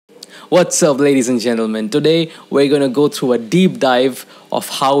What's up, ladies and gentlemen? Today we're going to go through a deep dive of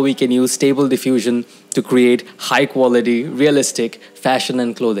how we can use Stable Diffusion to create high quality, realistic fashion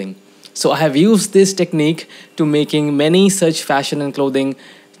and clothing. So I have used this technique to making many such fashion and clothing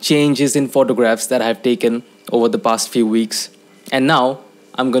changes in photographs that I have taken over the past few weeks. And now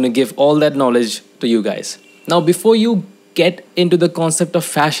I'm going to give all that knowledge to you guys. Now, before you get into the concept of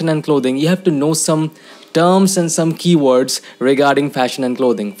fashion and clothing, you have to know some terms and some keywords regarding fashion and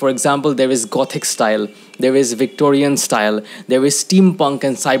clothing. For example, there is Gothic style, there is Victorian style, there is steampunk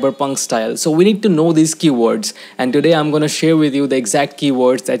and cyberpunk style. So we need to know these keywords, and today I'm going to share with you the exact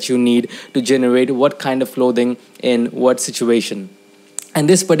keywords that you need to generate what kind of clothing in what situation. And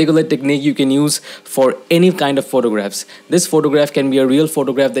this particular technique you can use for any kind of photographs. This photograph can be a real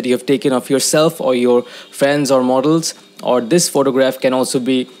photograph that you have taken of yourself or your friends or models, or this photograph can also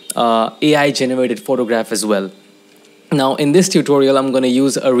be AI generated photograph as well. Now in this tutorial I'm going to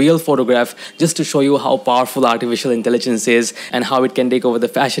use a real photograph just to show you how powerful artificial intelligence is and how it can take over the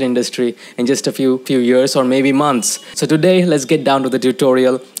fashion industry in just a few years or maybe months. So today let's get down to the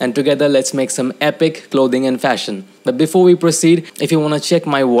tutorial and together let's make some epic clothing and fashion. But before we proceed, if you want to check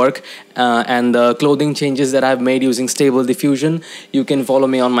my work and the clothing changes that I've made using Stable Diffusion, you can follow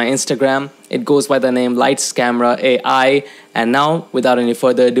me on my Instagram. It goes by the name Lights Camera AI. And now, without any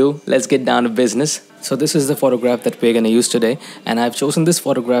further ado, let's get down to business. So this is the photograph that we're going to use today, and I've chosen this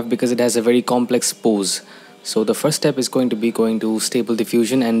photograph because it has a very complex pose. So the first step is going to be going to Stable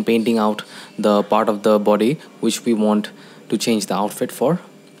Diffusion and painting out the part of the body which we want to change the outfit for.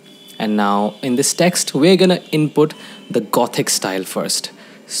 And now in this text, we're going to input the Gothic style first.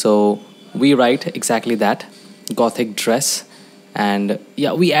 So we write exactly that, Gothic dress. And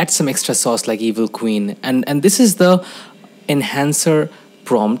yeah, we add some extra sauce like Evil Queen. And this is the enhancer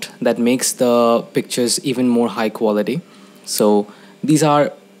prompt that makes the pictures even more high quality. So these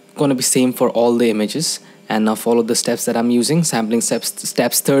are going to be same for all the images. And now follow the steps that I'm using. Sampling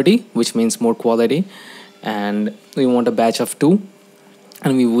steps 30, which means more quality. And we want a batch of 2.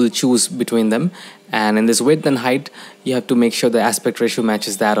 And we will choose between them. And in this width and height, you have to make sure the aspect ratio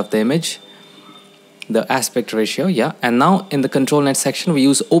matches that of the image. The aspect ratio, yeah. And now in the Controlnet section, we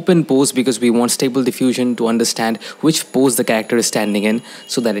use open pose because we want Stable Diffusion to understand which pose the character is standing in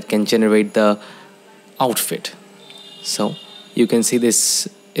so that it can generate the outfit. So you can see this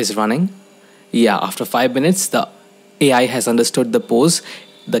is running. Yeah, after 5 minutes, the AI has understood the pose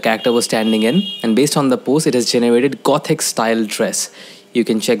the character was standing in, and based on the pose, it has generated Gothic style dress. You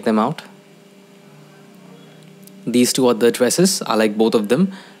can check them out. These two are the dresses. I like both of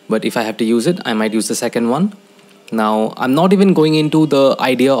them, but if I have to use it, I might use the second one. Now, I'm not even going into the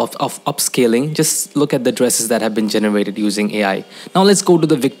idea of upscaling. Just look at the dresses that have been generated using AI. Now let's go to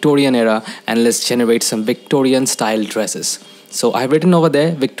the Victorian era and let's generate some Victorian style dresses. So I've written over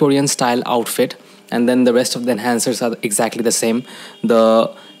there Victorian style outfit, and then the rest of the enhancers are exactly the same.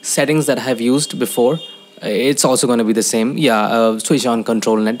 The settings that I have used before, it's also going to be the same. Yeah, switch on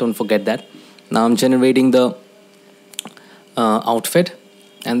Controlnet, don't forget that. Now I'm generating the outfit,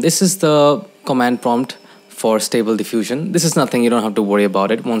 and this is the command prompt for Stable Diffusion. This is nothing, you don't have to worry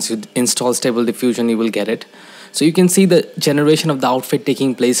about it. Once you install Stable Diffusion, you will get it. So you can see the generation of the outfit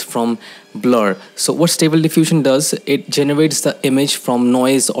taking place from blur. So what Stable Diffusion does, it generates the image from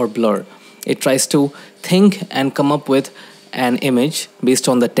noise or blur. It tries to think and come up with an image based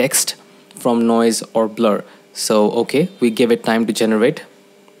on the text from noise or blur. So okay, we give it time to generate.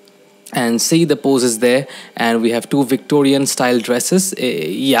 And see, the pose is there, and we have 2 Victorian style dresses.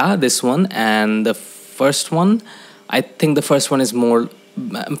 Yeah, this one and the first one. I think the first one is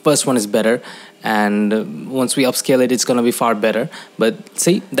better, and once we upscale it, it's gonna be far better. But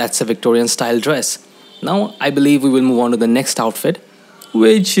see, that's a Victorian style dress. Now I believe we will move on to the next outfit,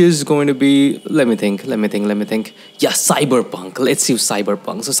 which is going to be, let me think. Yeah, cyberpunk. Let's use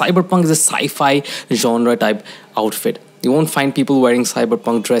cyberpunk. So cyberpunk is a sci-fi genre type outfit. You won't find people wearing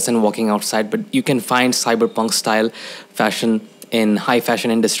cyberpunk dress and walking outside, but you can find cyberpunk style fashion in high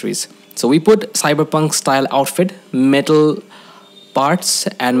fashion industries. So we put cyberpunk style outfit, metal parts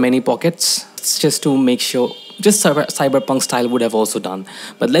and many pockets. It's just to make sure, just cyberpunk style would have also done.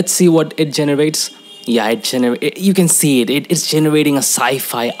 But let's see what it generates. Yeah, you can see it. It's generating a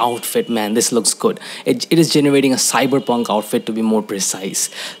sci-fi outfit, man. This looks good. It is generating a cyberpunk outfit, to be more precise.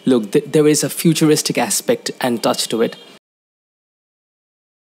 Look, there is a futuristic aspect and touch to it.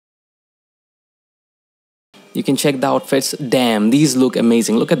 You can check the outfits. Damn, these look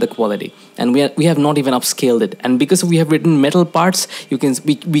amazing. Look at the quality. And we have not even upscaled it. And because we have written metal parts, we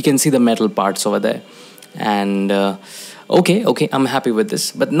can see the metal parts over there. And okay, I'm happy with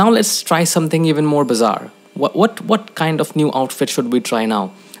this. But now let's try something even more bizarre. What kind of new outfit should we try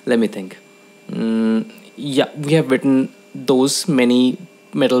now? Let me think. Yeah, we have written those many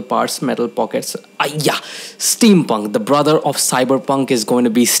metal parts, metal pockets. Yeah, steampunk. The brother of cyberpunk is going to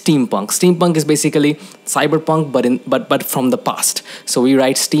be steampunk. Steampunk is basically cyberpunk, but from the past. So we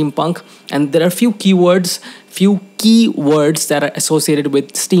write steampunk, and there are few key words that are associated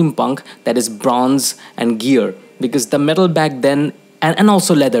with steampunk. That is bronze and gear, because the metal back then, and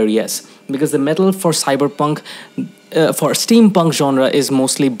also leather, yes, because the metal for cyberpunk, for steampunk genre is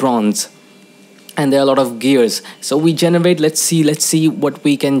mostly bronze. And there are a lot of gears. So we generate, let's see what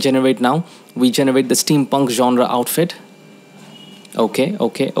we can generate now. We generate the steampunk genre outfit. Okay.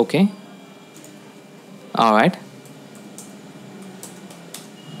 All right.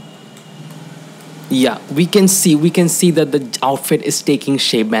 Yeah, we can see that the outfit is taking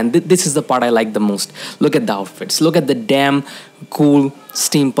shape, man. This is the part I like the most. Look at the outfits. Look at the damn cool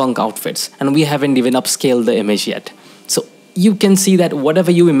steampunk outfits. And we haven't even upscaled the image yet. So you can see that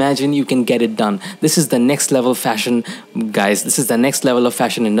whatever you imagine, you can get it done. This is the next level fashion, guys. This is the next level of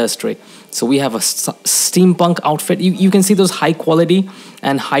fashion industry. So we have a steampunk outfit. You can see those high quality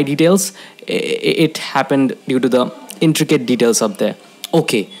and high details. It happened due to the intricate details up there.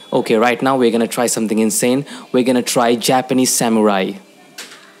 Okay, right now we're gonna try something insane. We're gonna try Japanese samurai.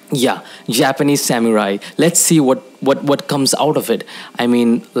 Yeah, Japanese samurai. Let's see what comes out of it. I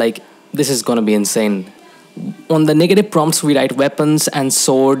mean, like, this is gonna be insane. On the negative prompts, we write weapons and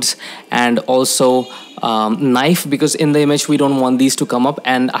swords and also knife, because in the image we don't want these to come up.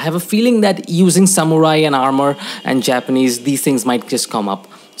 And I have a feeling that using samurai and armor and Japanese, these things might just come up.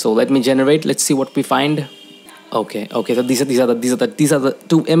 So let me generate. Let's see what we find. Okay. So these are the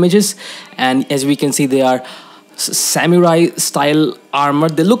two images, and as we can see, they are samurai style armor.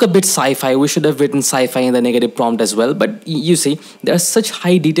 They look a bit sci-fi. We should have written sci-fi in the negative prompt as well, but you see there are such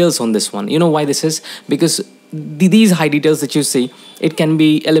high details on this one. You know why this is? Because these high details that you see, it can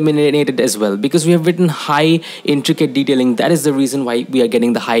be eliminated as well, because we have written high intricate detailing. That is the reason why we are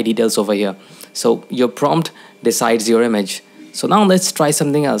getting the high details over here. So your prompt decides your image. So now let's try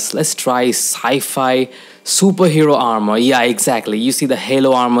something else. Let's try sci-fi superhero armor. Yeah, exactly. You see the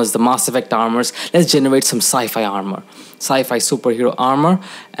Halo armors, the Mass Effect armors. Let's generate some sci-fi armor. Sci-fi superhero armor.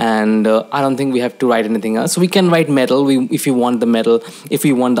 And I don't think we have to write anything else. We can write metal if you want the metal, if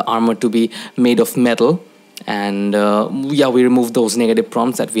we want the armor to be made of metal. And yeah, we remove those negative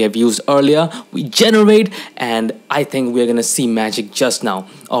prompts that we have used earlier. We generate, and I think we're gonna see magic just now.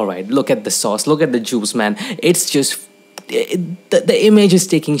 All right, look at the sauce. Look at the juice, man. It's just... The image is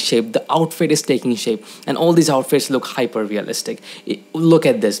taking shape, the outfit is taking shape, and all these outfits look hyper realistic. Look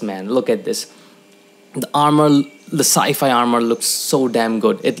at this, man. Look at this. The armor, the sci-fi armor looks so damn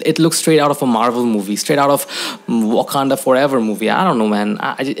good. It looks straight out of a Marvel movie, straight out of Wakanda Forever movie. I don't know, man.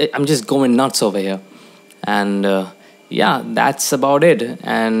 I'm just going nuts over here. And yeah, that's about it.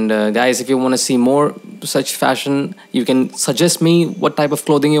 And guys, if you want to see more such fashion, you can suggest me what type of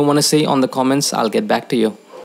clothing you want to see on the comments. I'll get back to you.